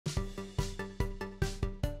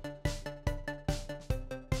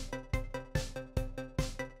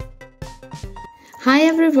Hi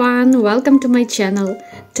everyone, welcome to my channel.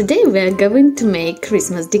 Today we are going to make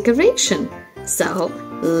Christmas decoration. So,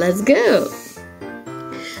 let's go!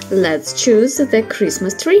 Let's choose the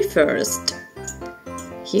Christmas tree first.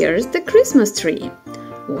 Here's the Christmas tree.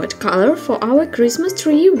 What color for our Christmas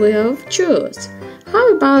tree we'll choose?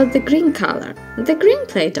 How about the green color, the green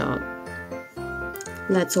Play-Doh?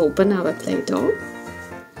 Let's open our Play-Doh.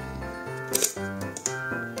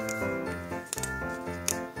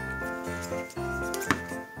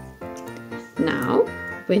 Now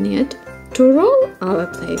we need to roll our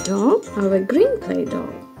Play-Doh, our green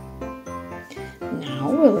Play-Doh.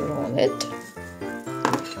 Now we'll roll it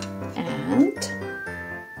and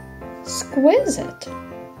squeeze it.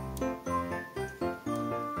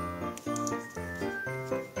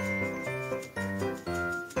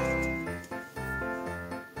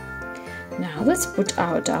 Now let's put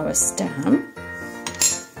out our stem.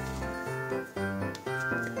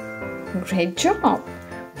 Great job!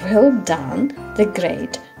 Well done, the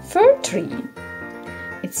great fir tree.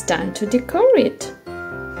 It's time to decorate.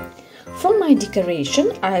 For my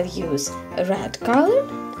decoration, I'll use red color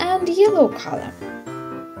and yellow color.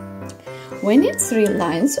 We need 3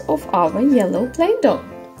 lines of our yellow Play-Doh.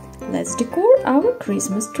 Let's decor our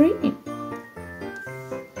Christmas tree.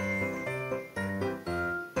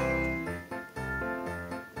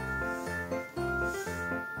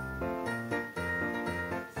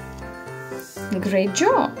 Great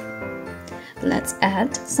job! Let's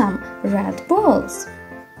add some red balls.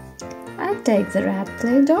 I'll take the red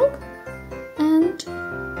Play-Doh and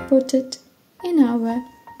put it in our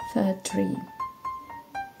fir tree.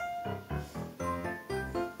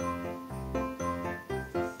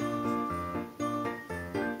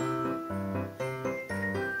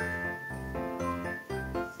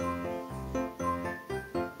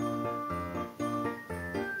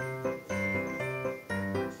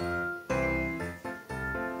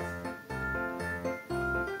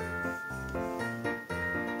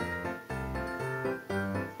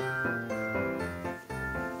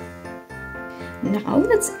 Now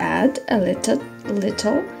let's add a little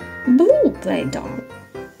blue Play-Doh.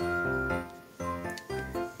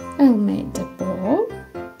 I'll make the ball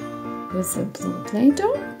with the blue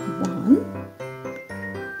Play-Doh. 1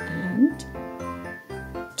 and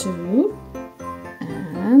 2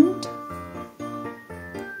 and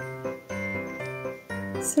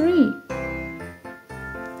 3.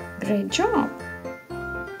 Great job!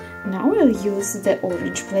 Now I'll use the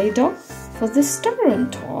orange Play-Doh for the star on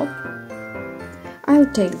top. I'll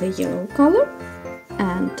take the yellow color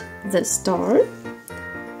and the star,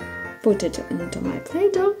 put it into my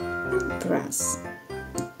Play-Doh and press.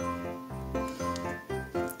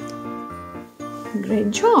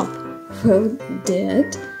 Great job! We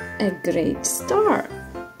did a great star.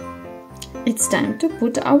 It's time to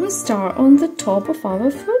put our star on the top of our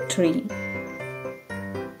fir tree.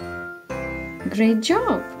 Great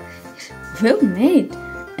job! We made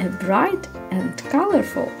a bright and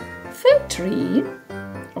colorful fir tree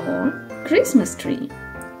or Christmas tree.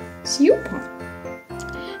 Super!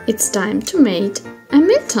 It's time to make a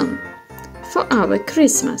mitten for our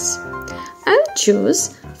Christmas. I'll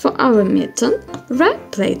choose for our mitten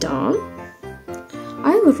red Play-Doh.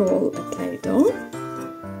 I'll roll a Play-Doh.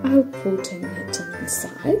 I'll put a mitten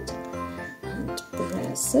inside and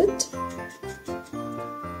press it.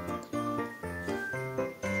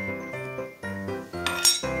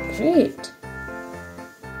 Great!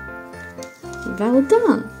 Well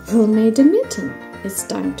done! We made a mitten. It's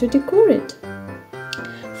time to decorate.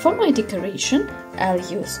 For my decoration, I'll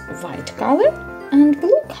use white color and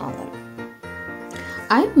blue color.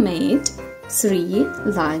 I made 3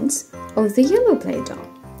 lines of the yellow Play-Doh.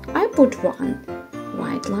 I put 1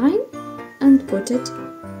 white line and put it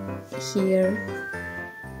here.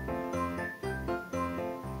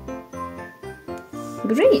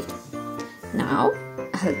 Great! Now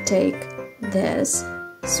I'll take this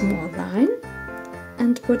small line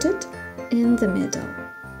and put it in the middle.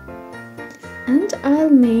 And I'll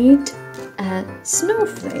make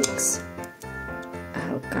snowflakes.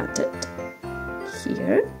 I'll cut it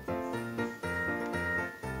here.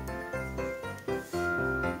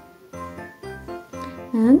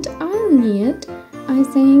 And I'll need, I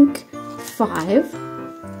think, 5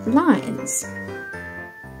 lines.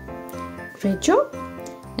 Great job!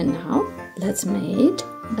 And now let's make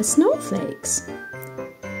snowflakes.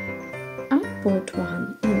 I put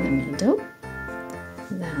 1 in the middle,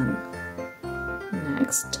 then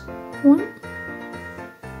next one,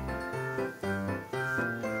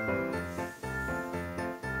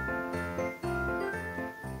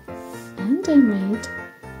 and I made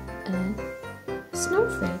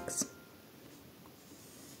snowflakes.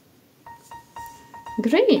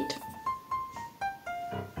 Great!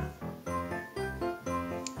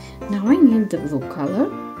 Now I need the blue color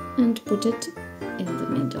and put it in the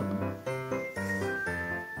middle.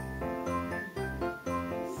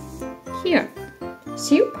 Here,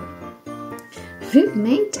 super! We've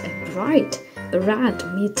made a bright red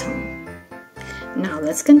mitten. Now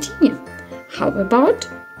let's continue. How about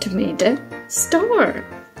to make a star?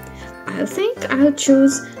 I think I'll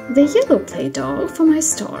choose the yellow Play-Doh for my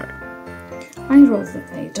star. I roll the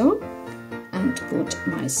Play-Doh and put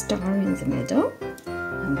my star in the middle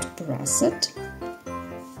and press it.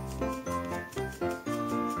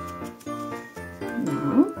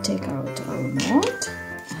 Now take out our mold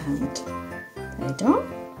and Play-Doh.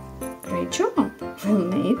 Great job! We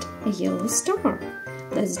made a yellow star.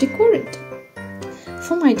 Let's decor it.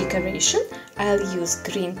 For my decoration, I'll use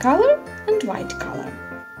green color and white color.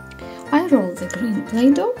 I roll the green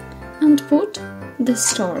Play-Doh and put the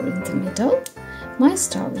star in the middle. My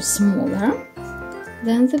star is smaller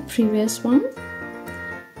than the previous one,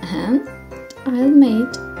 and I'll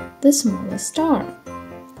make the smaller star.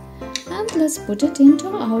 And let's put it into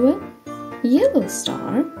our yellow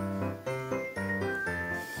star.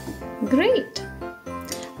 Great!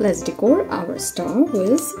 Let's decor our star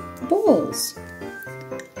with balls.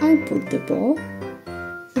 I put the ball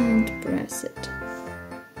and press it.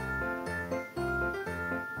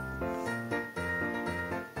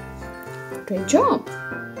 Great job!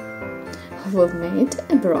 We've made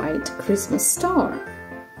a bright Christmas star.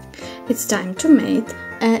 It's time to make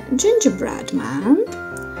a gingerbread man.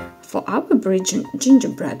 For our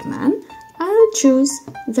gingerbread man, I'll choose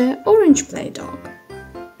the orange Play-Doh.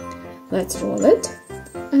 Let's roll it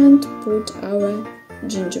and put our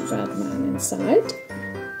gingerbread man inside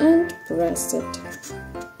and press it.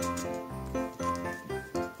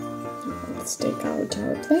 Let's take out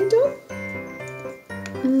our Play-Doh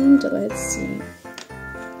and let's see.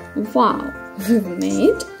 Wow, we've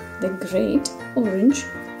made the great orange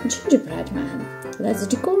gingerbread man. Let's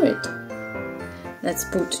decor it. Let's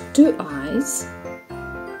put 2 eyes.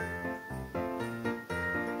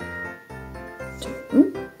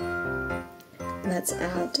 2. Let's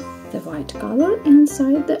add the white color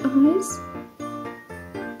inside the eyes.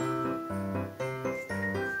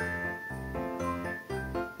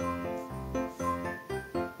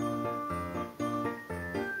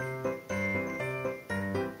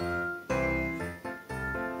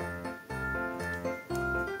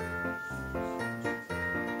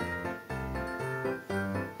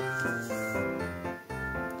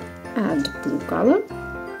 Add blue color.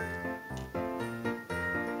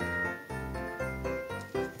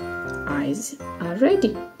 Eyes are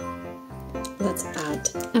ready. Let's add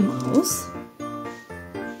a mouse.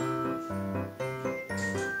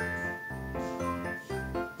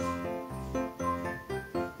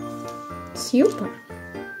 Super!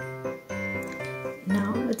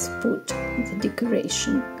 Now let's put the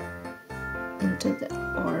decoration into the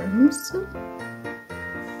arms.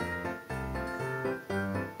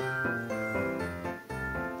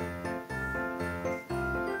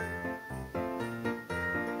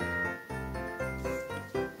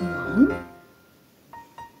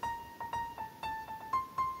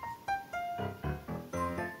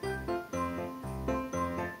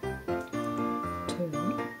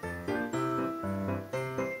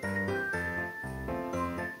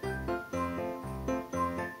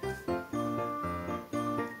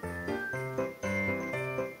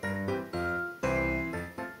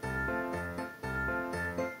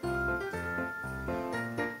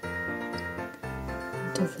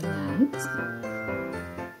 To the legs.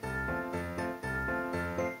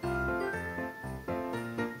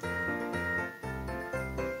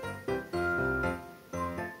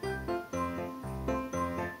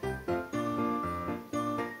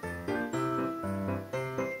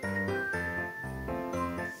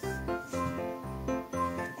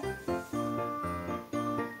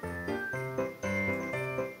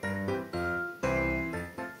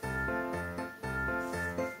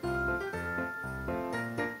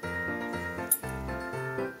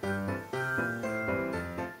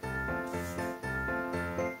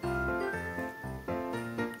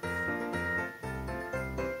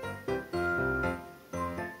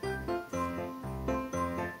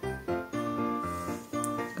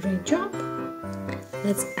 Great job!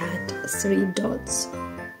 Let's add 3 dots,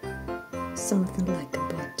 something like a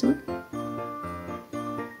button.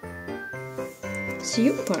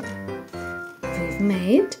 Super! We've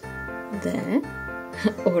made the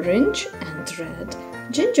orange and red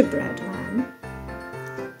gingerbread man.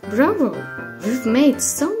 Bravo! We've made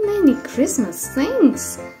so many Christmas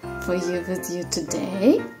things for you with you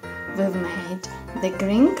today. We've made the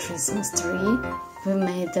green Christmas tree, we've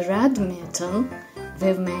made the red mitten,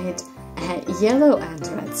 we've made a yellow and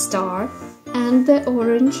red star, and the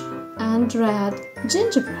orange and red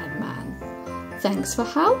gingerbread man. Thanks for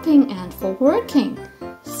helping and for working.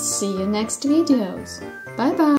 See you next videos. Bye bye.